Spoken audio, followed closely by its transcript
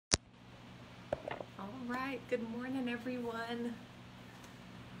right, good morning everyone.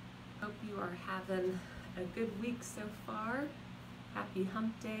 Hope you are having a good week so far. Happy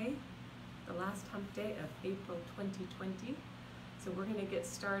hump day, the last hump day of April 2020. So we're gonna get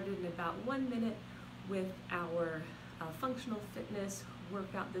started in about 1 minute with our functional fitness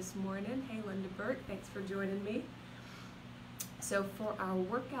workout this morning. Hey Linda Burke, thanks for joining me. So for our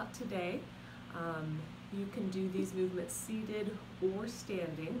workout today, you can do these movements seated or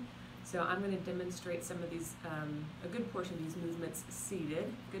standing. So I'm going to demonstrate some of these, a good portion of these movements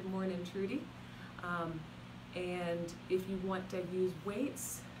seated. Good morning, Trudy. And if you want to use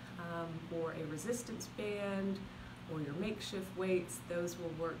weights or a resistance band or your makeshift weights, those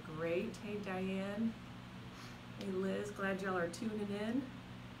will work great. Hey, Diane. Hey, Liz. Glad y'all are tuning in.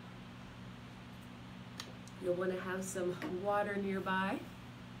 You'll want to have some water nearby.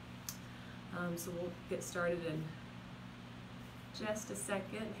 So we'll get started in just a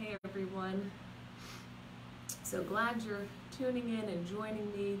second. Hey everyone. So glad you're tuning in and joining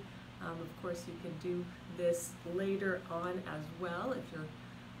me. Of course you can do this later on as well if you're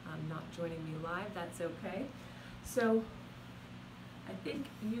not joining me live, that's okay. So I think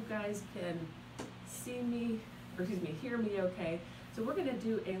you guys can see me, or excuse me, hear me okay. So we're gonna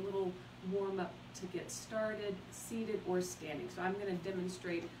do a little warm up to get started, seated or standing. So I'm gonna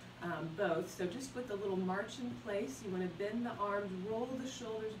demonstrate both. So just with a little march in place, you want to bend the arms, roll the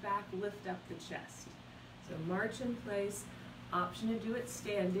shoulders back, lift up the chest. So march in place, option to do it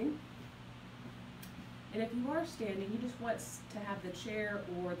standing. And if you are standing, you just want to have the chair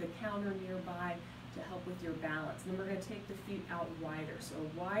or the counter nearby to help with your balance. And then we're going to take the feet out wider. So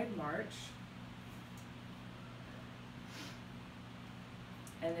a wide march.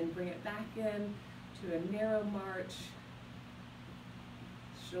 And then bring it back in to a narrow march.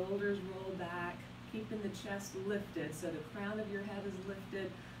 Shoulders roll back, keeping the chest lifted. So the crown of your head is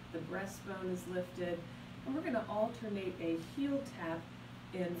lifted, the breastbone is lifted. And we're going to alternate a heel tap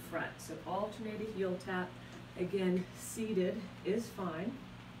in front. So alternate a heel tap. Again, seated is fine.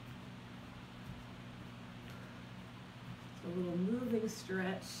 So a little moving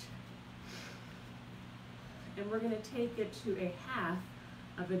stretch. And we're going to take it to a half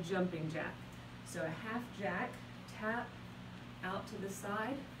of a jumping jack. So a half jack, tap out to the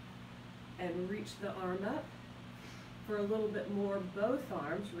side and reach the arm up. For a little bit more, both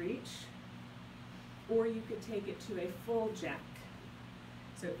arms reach, or you could take it to a full jack.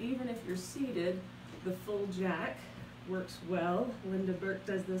 So even if you're seated, the full jack works well. Linda Burke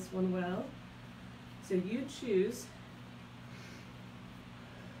does this one well. So you choose.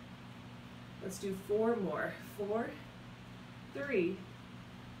 Let's do 4 more. 4, 3,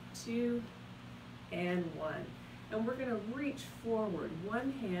 2, and 1. And we're going to reach forward.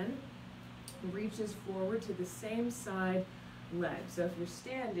 One hand reaches forward to the same side leg. So if you're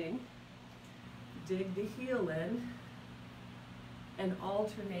standing, dig the heel in and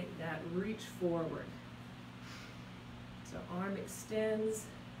alternate that reach forward. So arm extends,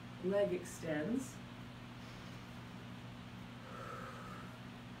 leg extends.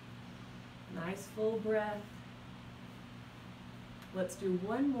 Nice full breath. Let's do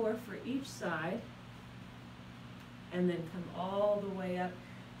 1 more for each side. And then come all the way up.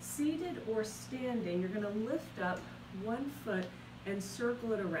 Seated or standing, you're going to lift up 1 foot and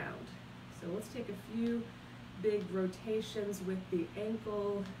circle it around. So let's take a few big rotations with the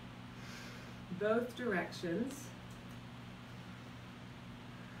ankle, both directions.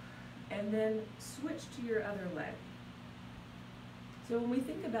 And then switch to your other leg. So when we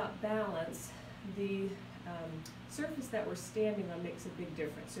think about balance, the surface that we're standing on makes a big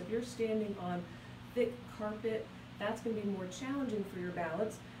difference. So if you're standing on thick carpet, that's going to be more challenging for your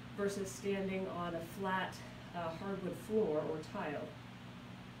balance versus standing on a flat hardwood floor or tile.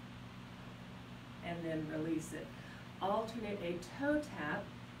 And then release it. Alternate a toe tap,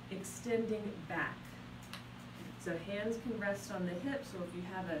 extending back. So hands can rest on the hips, or if you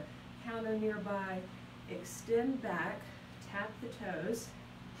have a counter nearby, extend back, tap the toes.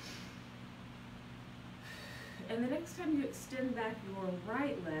 And the next time you extend back your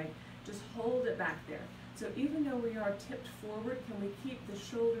right leg, just hold it back there. So even though we are tipped forward, can we keep the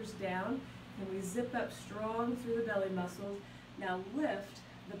shoulders down? Can we zip up strong through the belly muscles? Now lift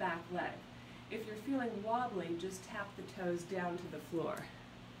the back leg. If you're feeling wobbly, just tap the toes down to the floor.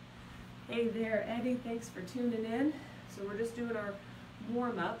 Hey there, Eddie, thanks for tuning in. So we're just doing our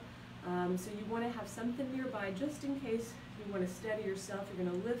warm up. So you want to have something nearby just in case you want to steady yourself. You're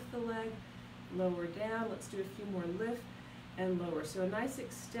going to lift the leg, lower down. Let's do a few more lift and lower. So a nice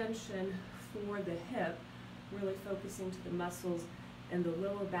extension for the hip, really focusing to the muscles and the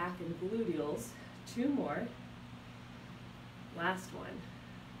lower back and gluteals. 2 more. Last one.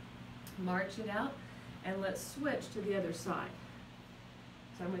 March it out. And let's switch to the other side.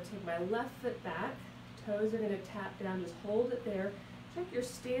 So I'm going to take my left foot back, toes are going to tap down, just hold it there. Check your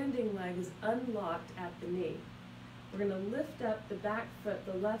standing leg is unlocked at the knee. We're going to lift up the back foot,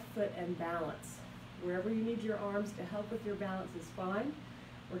 the left foot, and balance. Wherever you need your arms to help with your balance is fine.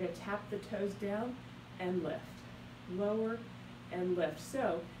 We're going to tap the toes down and lift. Lower and lift.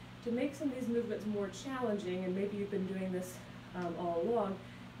 So to make some of these movements more challenging, and maybe you've been doing this all along,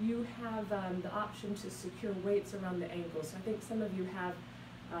 you have the option to secure weights around the ankles. So I think some of you have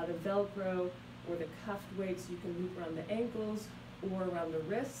the Velcro or the cuffed weights you can loop around the ankles or around the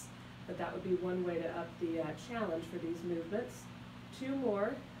wrists, but that would be one way to up the challenge for these movements. 2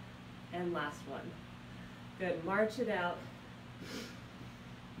 more, and last one. Good, march it out.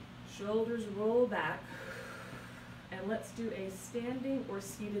 Shoulders roll back, and let's do a standing or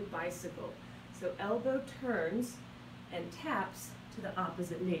seated bicycle. So elbow turns and taps to the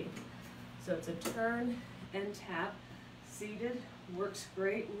opposite knee. So it's a turn and tap. Seated works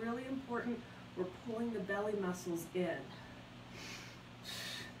great. Really important, we're pulling the belly muscles in.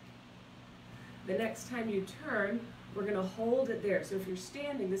 The next time you turn, we're going to hold it there. So if you're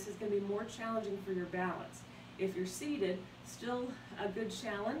standing, this is going to be more challenging for your balance. If you're seated, still a good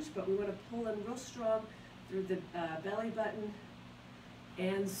challenge, but we want to pull in real strong through the belly button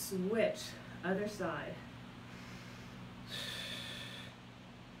and switch. Other side.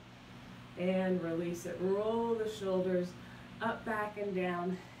 And release it. Roll the shoulders up, back, and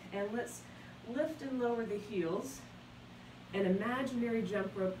down. And let's lift and lower the heels. An imaginary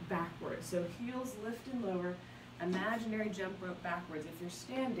jump rope backwards. So heels lift and lower, imaginary jump rope backwards. If you're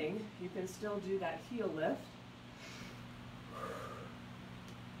standing, you can still do that heel lift.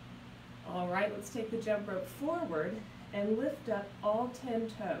 All right, let's take the jump rope forward and lift up all 10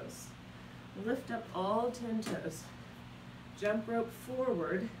 toes. Lift up all 10 toes. Jump rope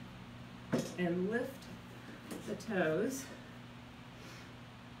forward and lift the toes.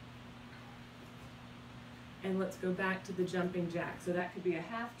 And let's go back to the jumping jack. So that could be a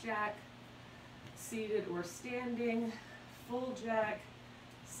half jack, seated or standing, full jack,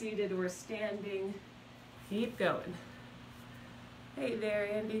 seated or standing. Keep going. Hey there,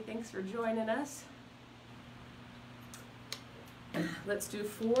 Andy, thanks for joining us. Let's do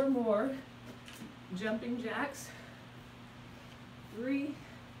 4 more jumping jacks. 3,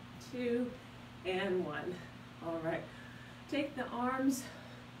 2, and 1. All right, take the arms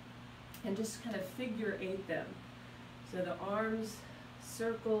and just kind of figure 8 them. So the arms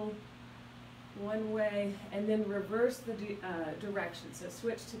circle one way and then reverse the direction. So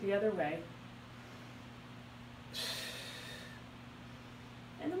switch to the other way.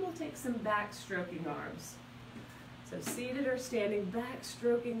 And then we'll take some back stroking arms. So seated or standing, back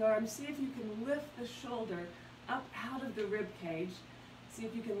stroking arms. See if you can lift the shoulder up out of the rib cage. See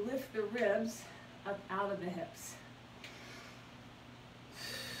if you can lift the ribs up out of the hips.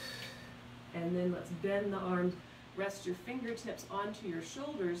 And then let's bend the arms. Rest your fingertips onto your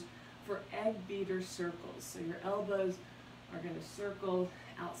shoulders for egg beater circles. So your elbows are going to circle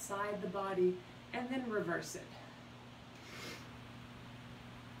outside the body and then reverse it.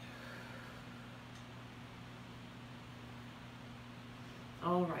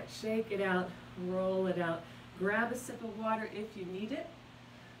 All right, shake it out, roll it out. Grab a sip of water if you need it.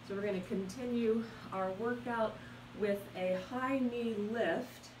 So we're going to continue our workout with a high knee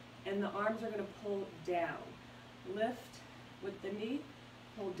lift, and the arms are going to pull down. Lift with the knee,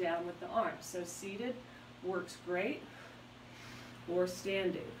 pull down with the arms. So seated works great, or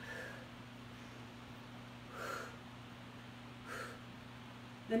standing.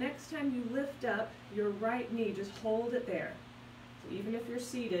 The next time you lift up your right knee, just hold it there. So even if you're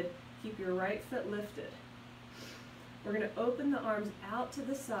seated, keep your right foot lifted. We're going to open the arms out to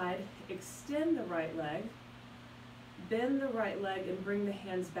the side, extend the right leg, bend the right leg, and bring the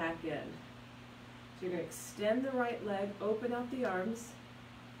hands back in. So you're going to extend the right leg, open out the arms,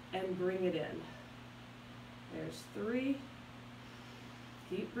 and bring it in. There's 3.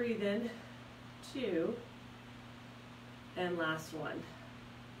 Keep breathing. 2. And last one.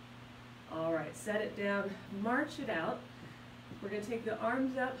 All right, set it down, march it out. We're going to take the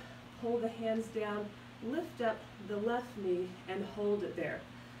arms up, pull the hands down, lift up the left knee, and hold it there.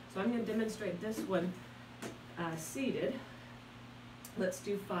 So I'm going to demonstrate this one seated. Let's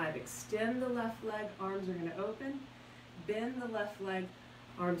do 5. Extend the left leg, arms are going to open. Bend the left leg,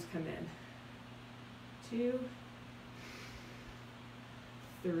 arms come in. 2,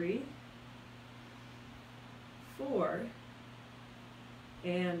 3, 4,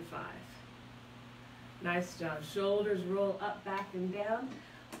 and 5. Nice job. Shoulders roll up, back, and down.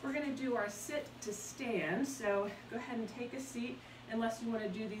 We're going to do our sit to stand. So go ahead and take a seat, unless you want to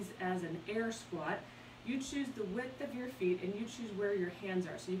do these as an air squat. You choose the width of your feet and you choose where your hands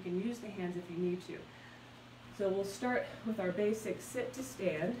are, so you can use the hands if you need to. So we'll start with our basic sit to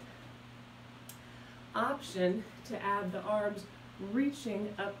stand. Option to add the arms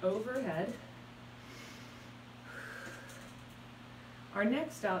reaching up overhead. Our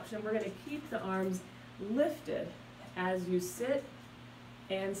next option, we're going to keep the arms lifted as you sit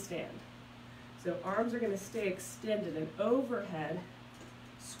and stand. So arms are going to stay extended, an overhead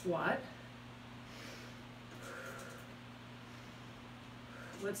squat.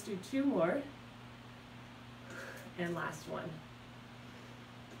 Let's do 2 more. And last one.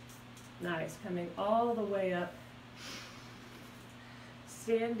 Nice, coming all the way up.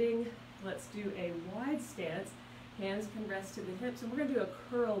 Standing, let's do a wide stance. Hands can rest to the hips, and we're going to do a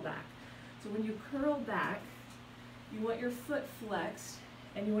curl back. So when you curl back, you want your foot flexed,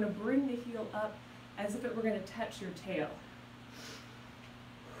 and you want to bring the heel up as if it were going to touch your tail.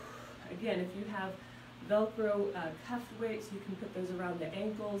 Again, if you have Velcro cuffed weights, you can put those around the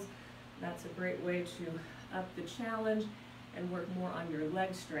ankles. That's a great way to up the challenge and work more on your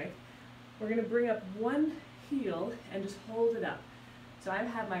leg strength. We're going to bring up one heel and just hold it up. So I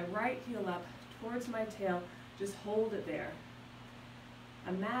have my right heel up towards my tail, just hold it there.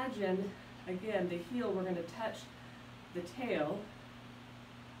 Imagine, again, the heel, we're going to touch the tail.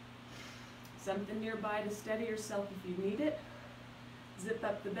 Something nearby to steady yourself if you need it. Zip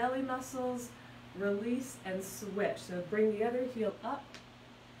up the belly muscles, release and switch. So bring the other heel up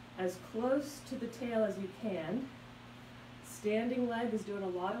as close to the tail as you can. Standing leg is doing a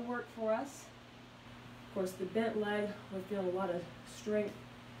lot of work for us. Of course, the bent leg, we're feeling a lot of strength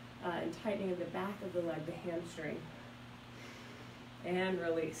and tightening in the back of the leg, the hamstring. And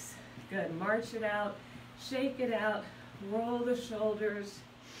release. Good. March it out, shake it out, roll the shoulders.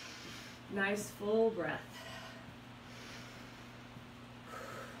 Nice full breath.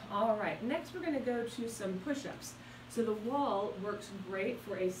 All right, next we're going to go to some push-ups. So the wall works great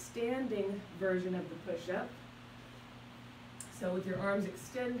for a standing version of the push-up. So with your arms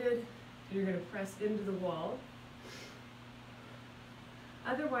extended, you're going to press into the wall.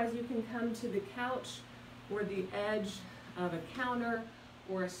 Otherwise, you can come to the couch or the edge of a counter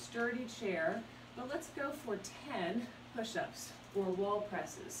or a sturdy chair. But let's go for 10 push-ups or wall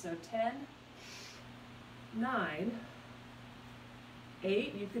presses. So 10, 9,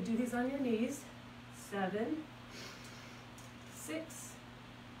 8, you could do these on your knees, 7, 6,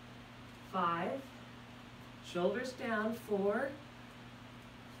 5, shoulders down, 4,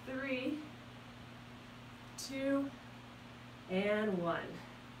 3, 2, and 1.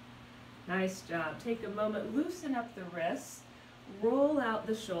 Nice job. Take a moment, loosen up the wrists, roll out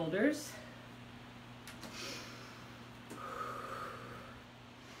the shoulders.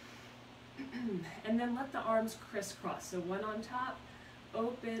 And then let the arms crisscross. So one on top,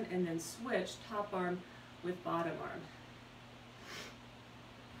 open, and then switch top arm with bottom arm.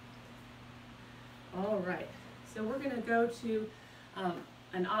 All right, so we're going to go to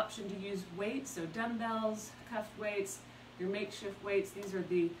an option to use weights, so dumbbells, cuffed weights, your makeshift weights. These are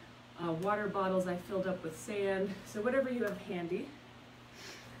the water bottles I filled up with sand, so whatever you have handy.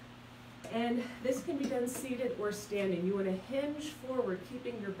 And this can be done seated or standing. You want to hinge forward,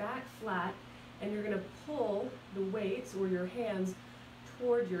 keeping your back flat, and you're going to pull the weights or your hands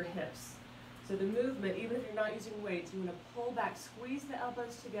toward your hips. So the movement, even if you're not using weights, you want to pull back, squeeze the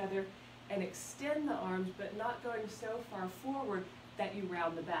elbows together, and extend the arms, but not going so far forward that you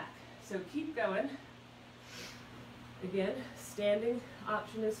round the back. So keep going. Again, standing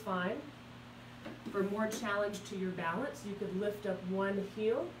option is fine. For more challenge to your balance, you could lift up one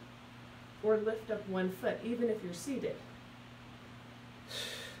heel or lift up one foot, even if you're seated.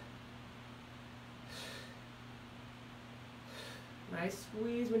 Nice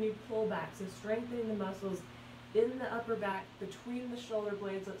squeeze when you pull back, so strengthening the muscles in the upper back between the shoulder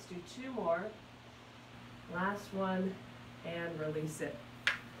blades. Let's do 2 more. Last one, and release it.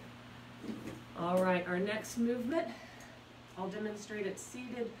 All right, our next movement, I'll demonstrate it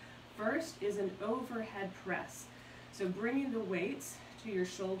seated first, is an overhead press. So bringing the weights to your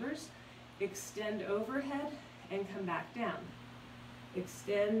shoulders, extend overhead and come back down.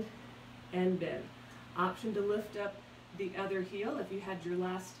 Extend and bend. Option to lift up the other heel if you had your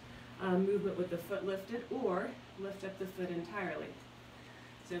last movement with the foot lifted, or lift up the foot entirely.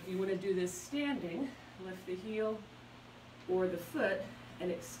 So if you want to do this standing, lift the heel or the foot and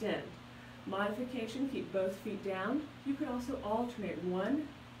extend. Modification, keep both feet down. You could also alternate one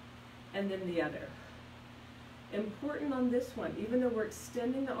and then the other. Important on this one, even though we're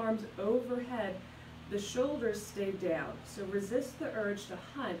extending the arms overhead, the shoulders stay down. So resist the urge to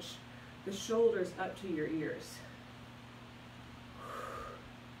hunch the shoulders up to your ears.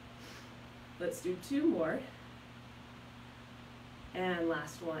 Let's do 2 more. And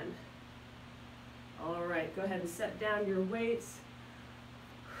last one. All right, go ahead and set down your weights.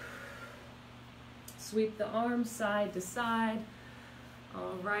 Sweep the arms side to side.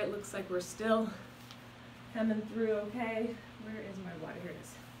 All right, looks like we're still coming through okay. Where is my water? Here it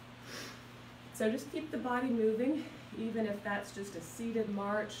is. So just keep the body moving, even if that's just a seated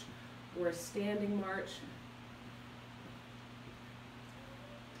march or a standing march.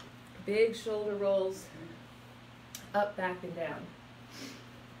 Big shoulder rolls, up, back, and down.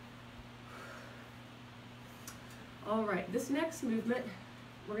 All right, this next movement,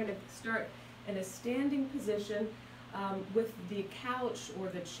 we're going to start in a standing position with the couch or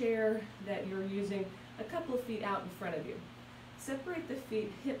the chair that you're using a couple of feet out in front of you. Separate the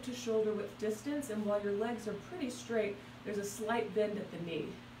feet hip to shoulder width distance, and while your legs are pretty straight, there's a slight bend at the knee.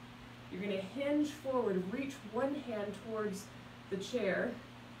 You're going to hinge forward, reach one hand towards the chair,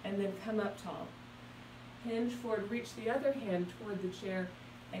 and then come up tall. Hinge forward, reach the other hand toward the chair,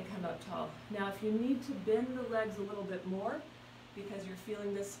 and come up tall. Now if you need to bend the legs a little bit more because you're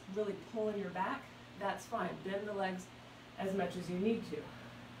feeling this really pull in your back, that's fine. Bend the legs as much as you need to.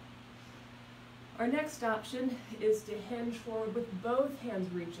 Our next option is to hinge forward with both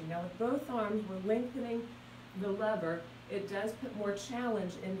hands reaching. Now with both arms, we're lengthening the lever. It does put more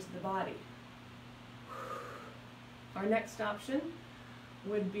challenge into the body. Our next option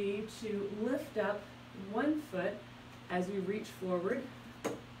would be to lift up one foot as we reach forward,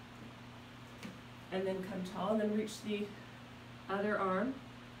 and then come tall, and then reach the other arm,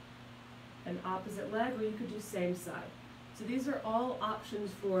 an opposite leg, or you could do same side. So these are all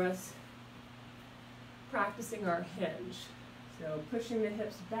options for us practicing our hinge. So pushing the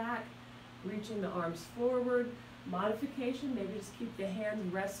hips back, reaching the arms forward. Modification, maybe just keep the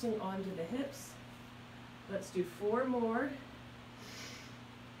hands resting onto the hips. Let's do 4 more.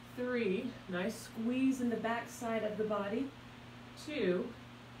 3, nice squeeze in the back side of the body. 2,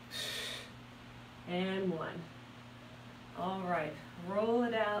 and 1. All right, roll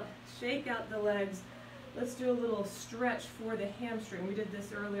it out, shake out the legs. Let's do a little stretch for the hamstring. We did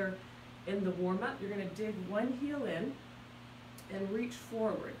this earlier in the warm-up. You're going to dig one heel in and reach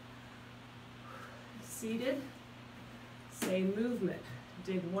forward. Seated, same movement.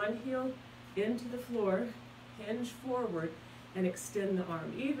 Dig one heel into the floor, hinge forward, and extend the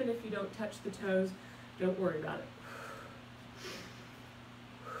arm. Even if you don't touch the toes, don't worry about it.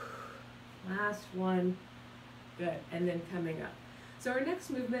 Last one. Good. And then coming up. So our next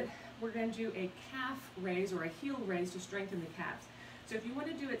movement, we're going to do a calf raise or a heel raise to strengthen the calves. So if you want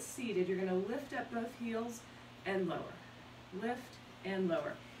to do it seated, you're going to lift up both heels and lower. Lift and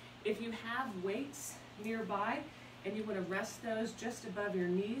lower. If you have weights nearby and you want to rest those just above your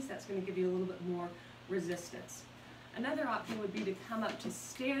knees, that's going to give you a little bit more resistance. Another option would be to come up to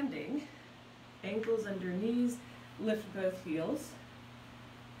standing, ankles under knees, lift both heels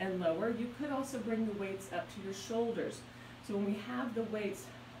and lower. You could also bring the weights up to your shoulders. So when we have the weights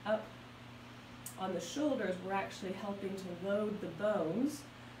up on the shoulders, we're actually helping to load the bones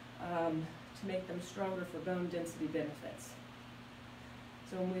to make them stronger for bone density benefits.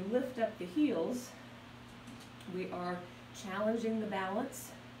 So when we lift up the heels, we are challenging the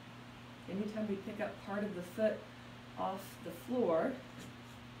balance. Anytime we pick up part of the foot off the floor,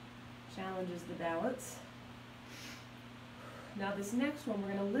 challenges the balance. Now this next one,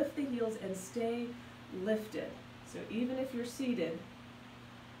 we're going to lift the heels and stay lifted. So even if you're seated,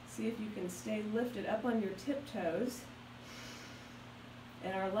 see if you can stay lifted up on your tiptoes.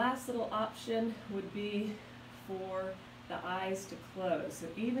 And our last little option would be for the eyes to close. So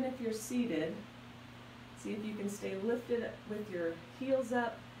even if you're seated, see if you can stay lifted with your heels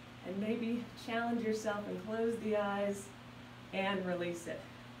up and maybe challenge yourself and close the eyes and release it.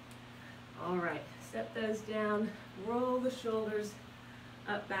 All right, step those down, roll the shoulders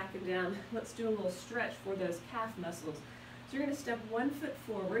up, back, and down. Let's do a little stretch for those calf muscles. So you're going to step one foot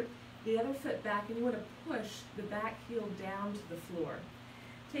forward, the other foot back, and you want to push the back heel down to the floor.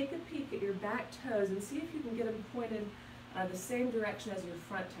 Take a peek at your back toes and see if you can get them pointed the same direction as your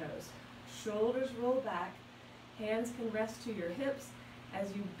front toes. Shoulders roll back, hands can rest to your hips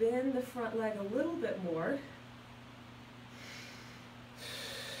as you bend the front leg a little bit more.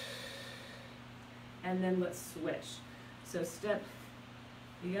 And then let's switch. So step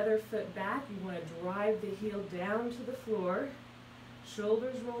the other foot back. You want to drive the heel down to the floor.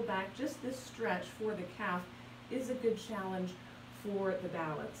 Shoulders roll back. Just this stretch for the calf is a good challenge for the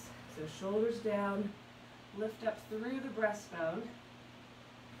balance. So shoulders down, lift up through the breastbone.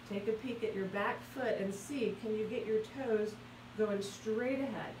 Take a peek at your back foot and see, can you get your toes going straight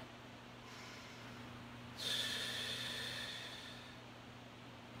ahead?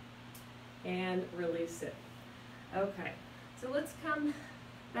 and release it. Okay, so let's come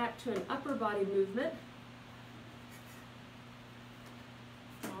back to an upper body movement.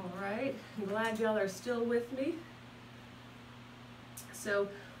 All right, I'm glad y'all are still with me. So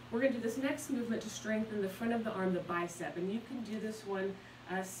we're going to do this next movement to strengthen the front of the arm, the bicep, and you can do this one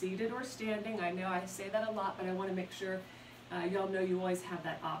seated or standing. I know I say that a lot, but I want to make sure y'all know you always have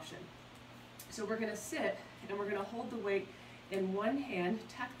that option. So we're going to sit and we're going to hold the weight in one hand,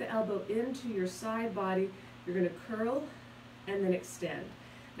 tuck the elbow into your side body. You're going to curl and then extend.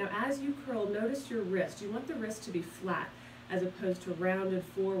 Now as you curl, notice your wrist. You want the wrist to be flat as opposed to rounded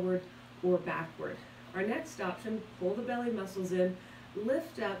forward or backward. Our next option, pull the belly muscles in,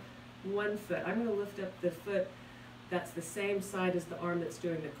 lift up one foot. I'm going to lift up the foot that's the same side as the arm that's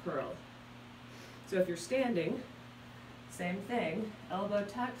doing the curl. So if you're standing, same thing, elbow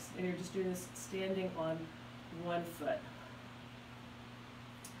tucks, and you're just doing this standing on one foot.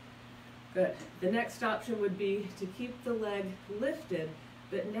 Good. The next option would be to keep the leg lifted,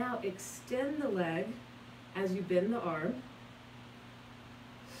 but now extend the leg as you bend the arm.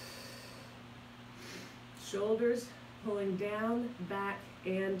 Shoulders pulling down, back,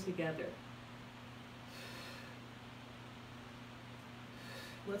 and together.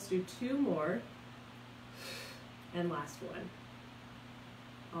 Let's do two more. And last one.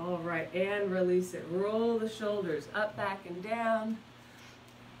 All right, and release it. Roll the shoulders up, back, and down.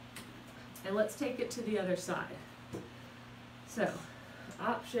 And let's take it to the other side. So,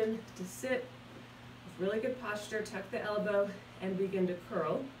 option to sit with really good posture, tuck the elbow, and begin to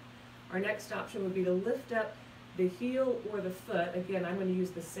curl. Our next option would be to lift up the heel or the foot. Again, I'm going to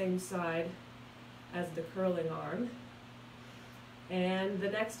use the same side as the curling arm. And the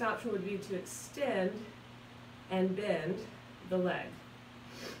next option would be to extend and bend the leg.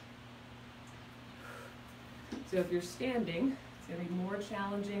 So if you're standing, it's going to be more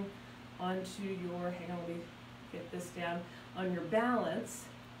challenging onto your, hang on, let me get this down, on your balance.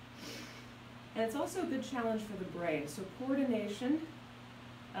 And it's also a good challenge for the brain. So coordination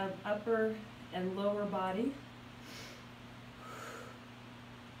of upper and lower body.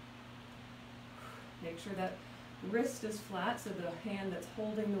 Make sure that wrist is flat, so the hand that's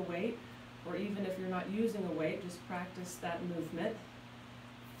holding the weight, or even if you're not using a weight, just practice that movement.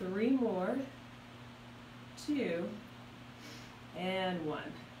 3 more, 2, and 1.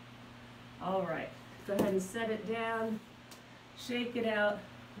 All right, go ahead and set it down, shake it out,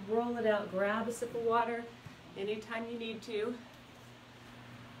 roll it out, grab a sip of water anytime you need to.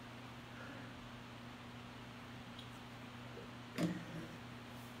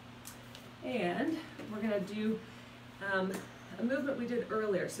 And we're going to do a movement we did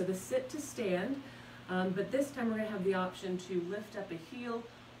earlier, so the sit to stand, but this time we're going to have the option to lift up a heel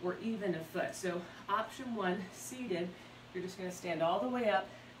or even a foot. So option 1, seated, you're just going to stand all the way up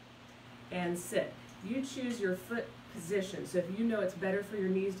and sit. You choose your foot position, so if you know it's better for your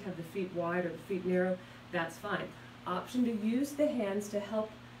knees to have the feet wide or the feet narrow, that's fine. Option to use the hands to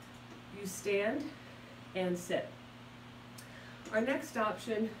help you stand and sit. Our next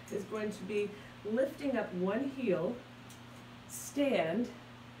option is going to be lifting up one heel, stand,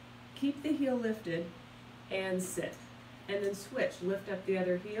 keep the heel lifted, and sit. And then switch, lift up the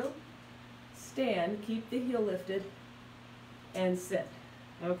other heel, stand, keep the heel lifted, and sit.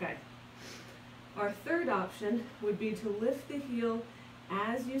 Okay. Our third option would be to lift the heel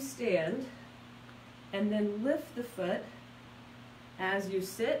as you stand, and then lift the foot as you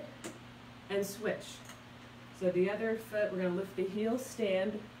sit, and switch. So the other foot, we're going to lift the heel,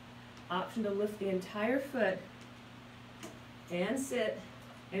 stand, option to lift the entire foot, and sit,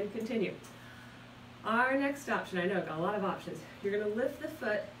 and continue. Our next option, I know I've got a lot of options. You're going to lift the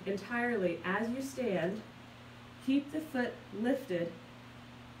foot entirely as you stand, keep the foot lifted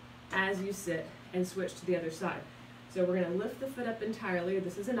as you sit, and switch to the other side. So we're going to lift the foot up entirely.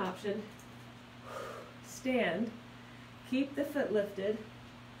 This is an option. Stand, keep the foot lifted,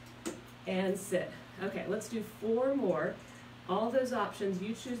 and sit. Okay, let's do 4 more. All those options,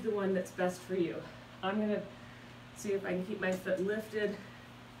 you choose the one that's best for you. I'm going to see if I can keep my foot lifted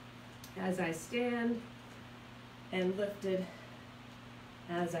as I stand and lifted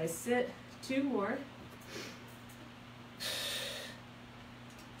as I sit. 2 more.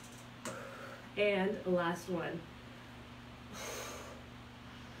 And the last one.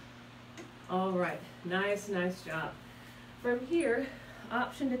 All right, nice job. From here,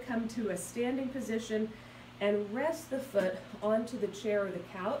 option to come to a standing position and rest the foot onto the chair or the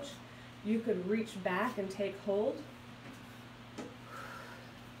couch. You could reach back and take hold,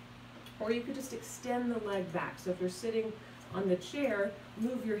 or you could just extend the leg back. So if you're sitting on the chair,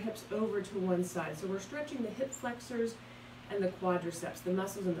 move your hips over to one side. So we're stretching the hip flexors and the quadriceps, the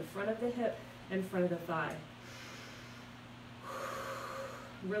muscles in the front of the hip and front of the thigh.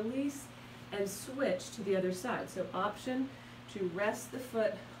 Release and switch to the other side. So option to rest the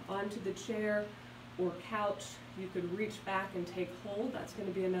foot onto the chair or couch. You could reach back and take hold. That's going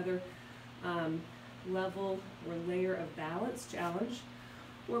to be another level or layer of balance challenge.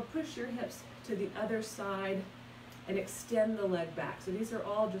 Or push your hips to the other side and extend the leg back. So these are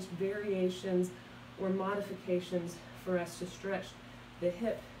all just variations or modifications for us to stretch the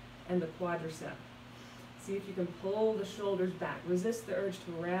hip and the quadricep. See if you can pull the shoulders back. Resist the urge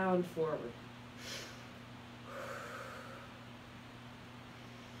to round forward.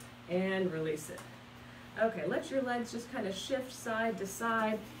 And release it. Okay, let your legs just kind of shift side to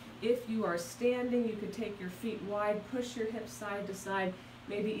side. If you are standing, you could take your feet wide, push your hips side to side,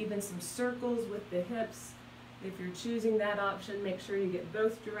 maybe even some circles with the hips. If you're choosing that option, make sure you get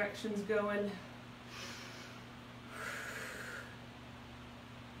both directions going.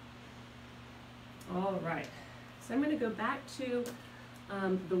 All right, so I'm going to go back to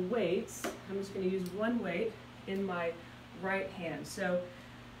the weights. I'm just going to use one weight in my right hand. So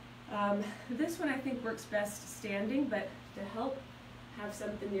this one I think works best standing, but to help have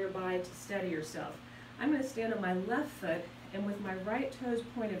something nearby to steady yourself, I'm going to stand on my left foot, and with my right toes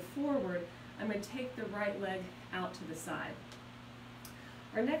pointed forward, I'm going to take the right leg out to the side.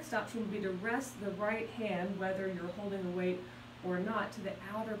 Our next option would be to rest the right hand, whether you're holding a weight or not, to the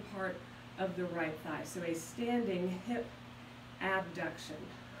outer part of the right thigh. So a standing hip abduction.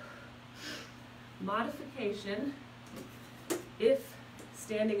 Modification, if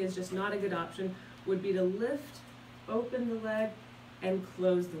standing is just not a good option, would be to lift, open the leg, and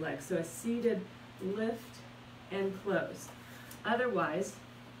close the leg. So a seated lift and close. Otherwise,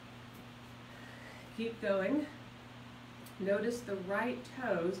 keep going. Notice the right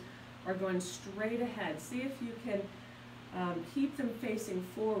toes are going straight ahead. See if you can keep them facing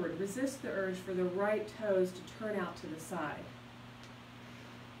forward. Resist the urge for the right toes to turn out to the side.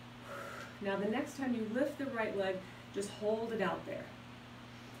 Now the next time you lift the right leg, just hold it out there.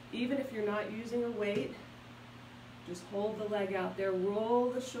 Even if you're not using a weight, just hold the leg out there, roll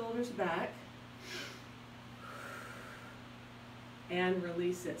the shoulders back, and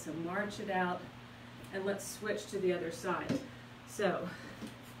release it. So march it out, and let's switch to the other side. So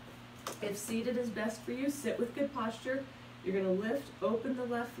if seated is best for you, sit with good posture. You're going to lift, open the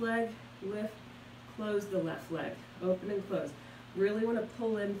left leg, lift, close the left leg, open and close. Really want to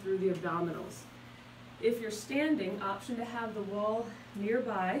pull in through the abdominals. If you're standing, option to have the wall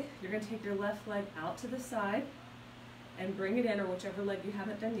nearby. You're going to take your left leg out to the side and bring it in, or whichever leg you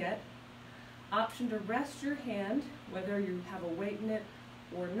haven't done yet. Option to rest your hand, whether you have a weight in it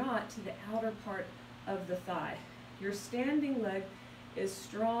or not, to the outer part of the thigh. Your standing leg is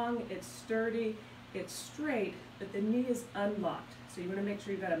strong, it's sturdy, it's straight, but the knee is unlocked. So you want to make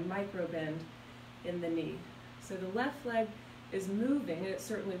sure you've got a micro bend in the knee. So the left leg is moving, and it's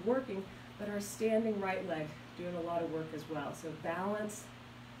certainly working, but our standing right leg doing a lot of work as well. So balance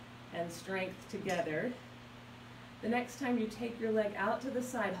and strength together. The next time you take your leg out to the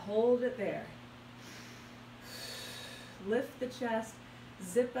side, hold it there. Lift the chest,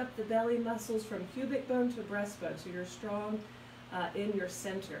 zip up the belly muscles from pubic bone to breastbone, so you're strong in your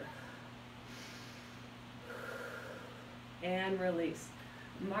center. And release.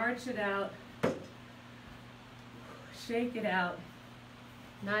 March it out. Shake it out.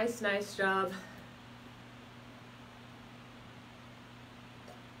 Nice, nice job.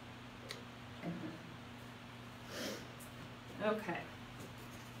 Okay.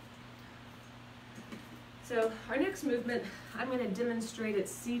 So our next movement, I'm going to demonstrate it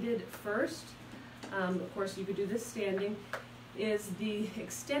seated first. Of course, you could do this standing, is the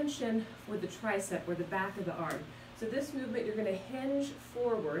extension for the tricep, or the back of the arm. So this movement, you're going to hinge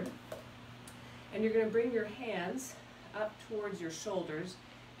forward, and you're going to bring your hands up towards your shoulders,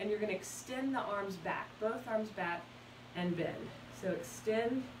 and you're going to extend the arms back, both arms back, and bend. So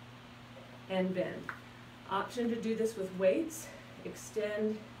extend and bend. Option to do this with weights,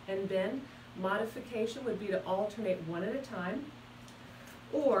 extend and bend. Modification would be to alternate one at a time,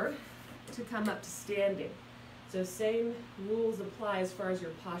 or to come up to standing. So same rules apply as far as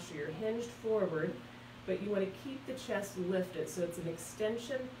your posture. You're hinged forward, but you want to keep the chest lifted. So it's an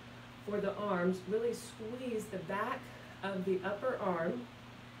extension for the arms. Really squeeze the back of the upper arm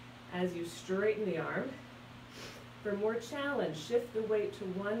as you straighten the arm. For more challenge, shift the weight to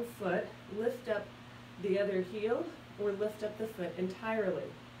one foot, lift up the other heel, or lift up the foot entirely.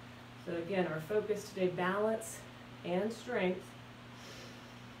 So again, our focus today, balance and strength.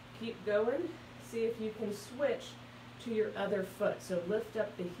 Keep going. See if you can switch to your other foot. So lift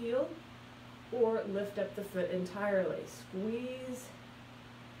up the heel or lift up the foot entirely. Squeeze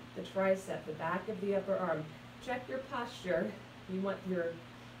the tricep, the back of the upper arm. Check your posture. You want your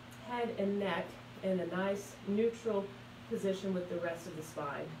head and neck in a nice neutral position with the rest of the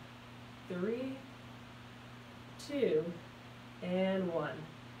spine. 3, 2, and 1.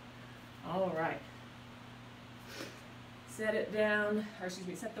 All right. Set it down, or excuse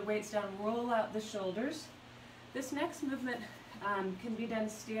me, set the weights down, roll out the shoulders. This next movement can be done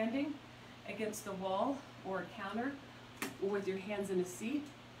standing against the wall or a counter, or with your hands in a seat,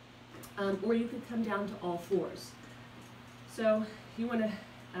 or you could come down to all fours. So you want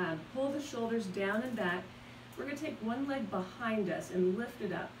to pull the shoulders down and back. We're going to take one leg behind us and lift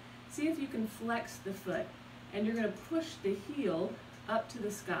it up. See if you can flex the foot, and you're going to push the heel up to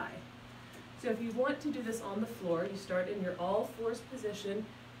the sky. So if you want to do this on the floor, you start in your all fours position,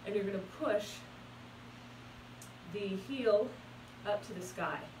 and you're going to push the heel up to the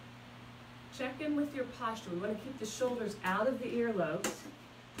sky. Check in with your posture. We want to keep the shoulders out of the earlobes.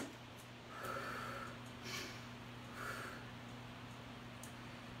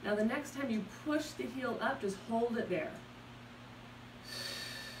 Now the next time you push the heel up, just hold it there.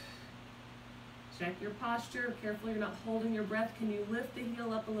 Check your posture. Careful you're not holding your breath. Can you lift the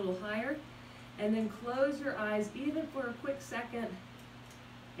heel up a little higher? And then close your eyes even for a quick second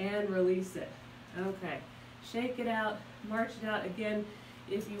and release it. Okay. Shake it out, march it out. Again,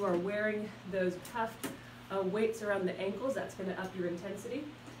 if you are wearing those cuffed weights around the ankles, that's going to up your intensity.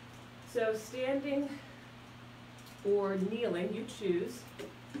 So standing or kneeling, you choose.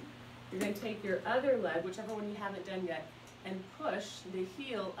 You're going to take your other leg, whichever one you haven't done yet, and push the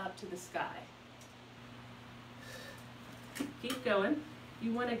heel up to the sky. Keep going.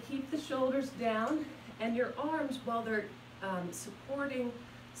 You want to keep the shoulders down, and your arms, while they're supporting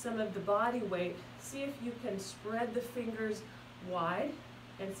some of the body weight, see if you can spread the fingers wide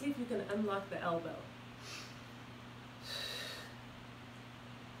and see if you can unlock the elbow.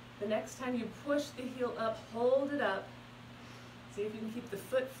 The next time you push the heel up, hold it up. See if you can keep the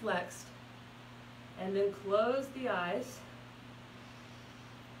foot flexed, and then close the eyes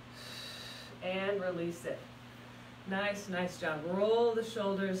and release it. Nice, nice job. Roll the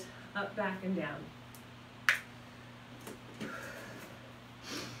shoulders up, back, and down.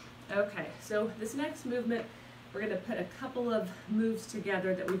 Okay, so this next movement, we're going to put a couple of moves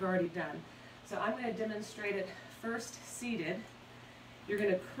together that we've already done. So I'm going to demonstrate it first seated. You're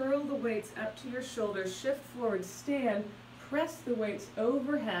going to curl the weights up to your shoulders, shift forward, stand, press the weights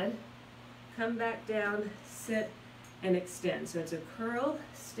overhead, come back down, sit, and extend. So it's a curl,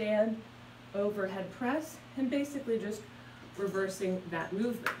 stand, overhead press, and basically just reversing that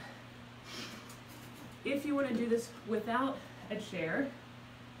movement. If you want to do this without a chair,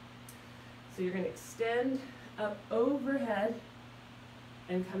 so you're going to extend up overhead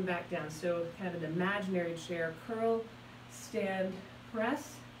and come back down. So kind of an imaginary chair, curl, stand,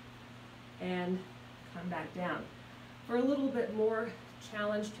 press, and come back down. For a little bit more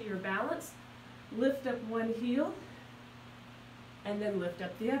challenge to your balance, lift up one heel and then lift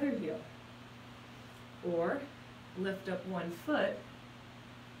up the other heel. Or lift up one foot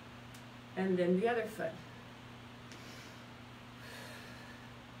and then the other foot.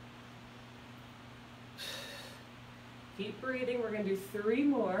 Keep breathing. We're going to do 3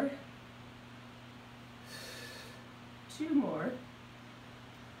 more, 2 more,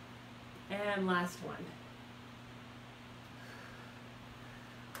 and last one.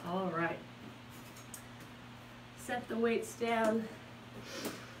 All right. Set the weights down.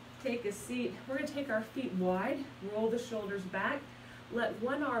 Take a seat. We're going to take our feet wide, roll the shoulders back, let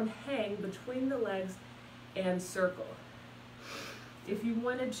one arm hang between the legs, and circle. If you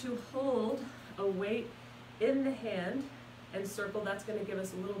wanted to hold a weight in the hand and circle, that's going to give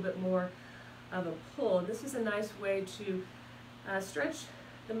us a little bit more of a pull. This is a nice way to stretch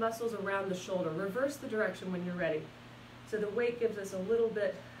the muscles around the shoulder. Reverse the direction when you're ready. So the weight gives us a little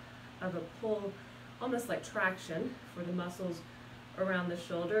bit of a pull, almost like traction for the muscles around the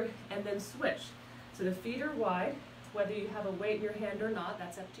shoulder, and then switch. So the feet are wide, whether you have a weight in your hand or not,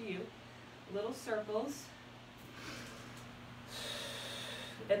 that's up to you. Little circles.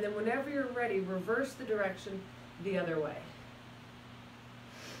 And then whenever you're ready, reverse the direction the other way.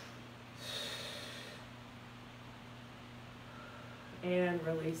 And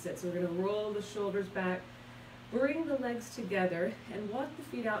release it. So we're going to roll the shoulders back, bring the legs together, and walk the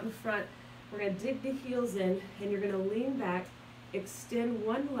feet out in front. We're going to dig the heels in, and you're going to lean back, extend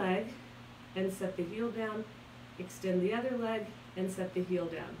one leg, and set the heel down, extend the other leg, and set the heel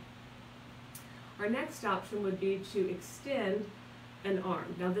down. Our next option would be to extend an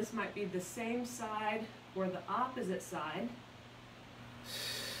arm. Now this might be the same side or the opposite side.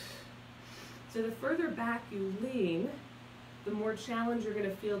 So the further back you lean, the more challenge you're going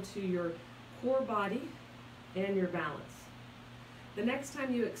to feel to your core body and your balance. The next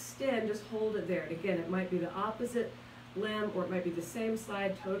time you extend, just hold it there. And again, it might be the opposite limb or it might be the same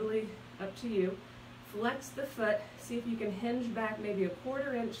side, totally up to you. Flex the foot, see if you can hinge back maybe a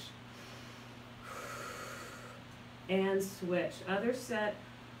 1/4 inch, and switch. Other set,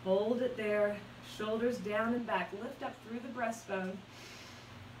 hold it there, shoulders down and back, lift up through the breastbone,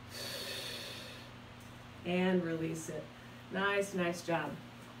 and release it. Nice, nice job.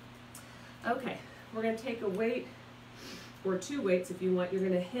 Okay, we're going to take a weight, or 2 weights if you want. You're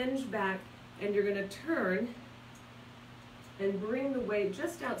going to hinge back and you're going to turn and bring the weight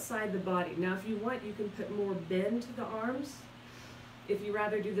just outside the body. Now if you want, you can put more bend to the arms. If you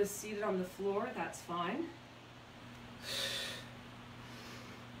rather do this seated on the floor, that's fine.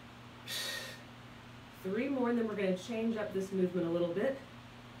 3 more, and then we're going to change up this movement a little bit.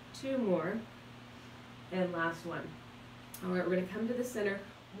 2 more, and last one. All right, we're going to come to the center.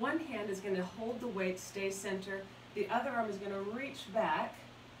 One hand is going to hold the weight, stay center. The other arm is going to reach back,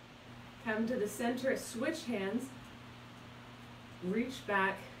 come to the center, switch hands, reach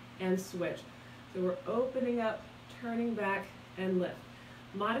back, and switch. So we're opening up, turning back, and lift.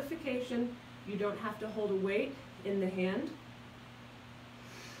 Modification, you don't have to hold a weight in the hand.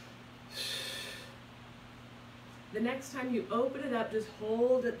 The next time you open it up, just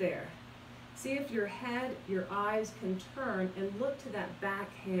hold it there. See if your head, your eyes can turn and look to that back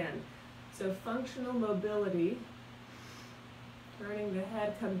hand. So functional mobility, turning the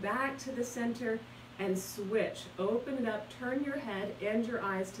head, come back to the center and switch. Open it up, turn your head and your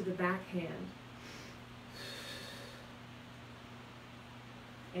eyes to the back hand.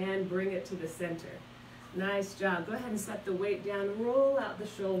 And bring it to the center. Nice job. Go ahead and set the weight down, roll out the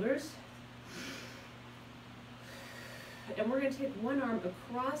shoulders. And we're going to take one arm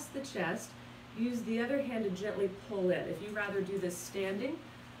across the chest, use the other hand to gently pull in. If you rather do this standing,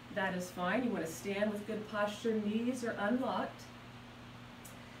 that is fine. You want to stand with good posture, knees are unlocked.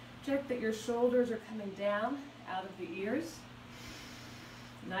 Check that your shoulders are coming down out of the ears.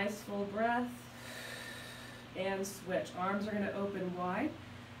 Nice full breath. And switch. Arms are going to open wide.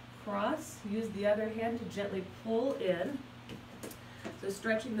 Cross. Use the other hand to gently pull in. So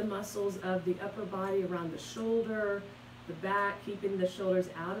stretching the muscles of the upper body around the shoulder, the back, keeping the shoulders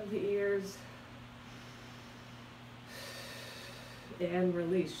out of the ears. And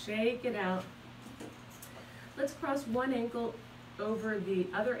release. Shake it out. Let's cross one ankle over the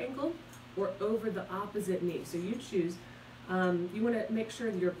other ankle or over the opposite knee. So you choose. You want to make sure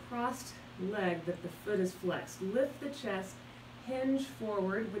that your crossed leg, that the foot is flexed. Lift the chest, hinge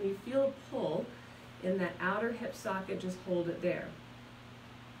forward. When you feel a pull in that outer hip socket, just hold it there.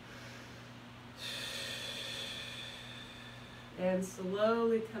 And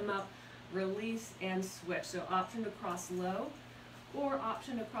slowly come up, release and switch. So option to cross low or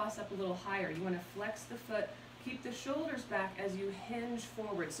option to cross up a little higher. You want to flex the foot, keep the shoulders back as you hinge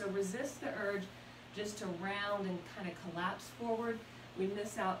forward. So resist the urge just to round and kind of collapse forward. We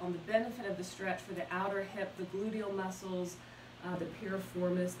miss out on the benefit of the stretch for the outer hip, the gluteal muscles, the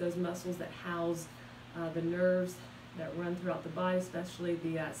piriformis, those muscles that house the nerves that run throughout the body, especially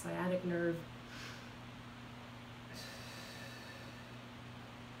the sciatic nerve.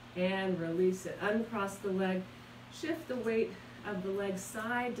 And release it. Uncross the leg. Shift the weight of the leg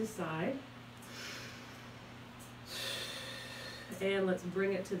side to side. And let's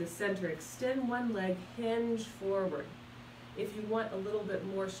bring it to the center. Extend one leg, hinge forward. If you want a little bit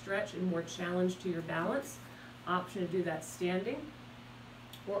more stretch and more challenge to your balance, option to do that standing,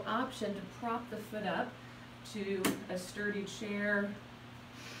 or option to prop the foot up to a sturdy chair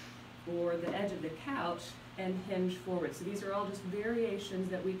or the edge of the couch and hinge forward. So these are all just variations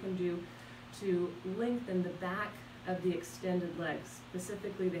that we can do to lengthen the back of the extended legs,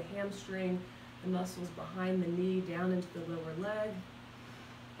 specifically the hamstring, the muscles behind the knee down into the lower leg,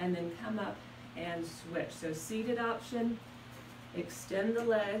 and then come up and switch. So seated option, extend the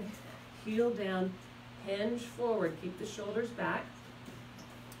leg, heel down, hinge forward, keep the shoulders back.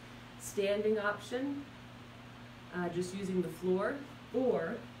 Standing option, just using the floor,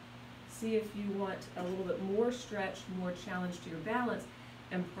 or see if you want a little bit more stretch, more challenge to your balance,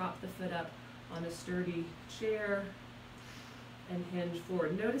 and prop the foot up on a sturdy chair and hinge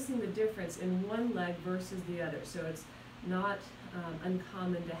forward. Noticing the difference in one leg versus the other. So it's not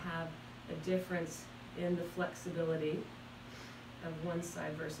uncommon to have a difference in the flexibility of one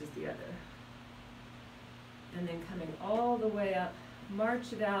side versus the other. And then coming all the way up,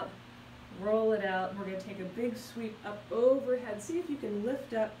 march it out, roll it out. We're going to take a big sweep up overhead. See if you can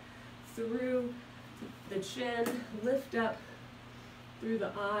lift up through the chin, lift up through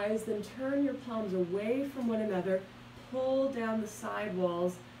the eyes. Then turn your palms away from one another. Pull down the side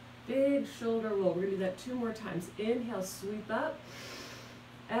walls. Big shoulder roll. We're going to do that 2 more times. Inhale, sweep up.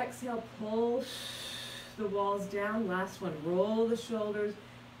 Exhale, pull the walls down. Last one, roll the shoulders.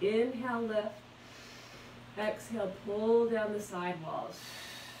 Inhale, lift. Exhale, pull down the side walls.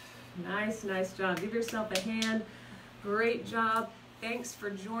 Nice, nice job. Give yourself a hand. Great job. Thanks for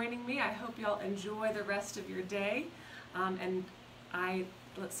joining me. I hope y'all enjoy the rest of your day.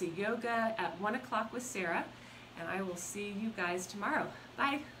 Let's see, yoga at 1 o'clock with Sarah, and I will see you guys tomorrow.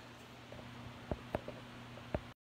 Bye.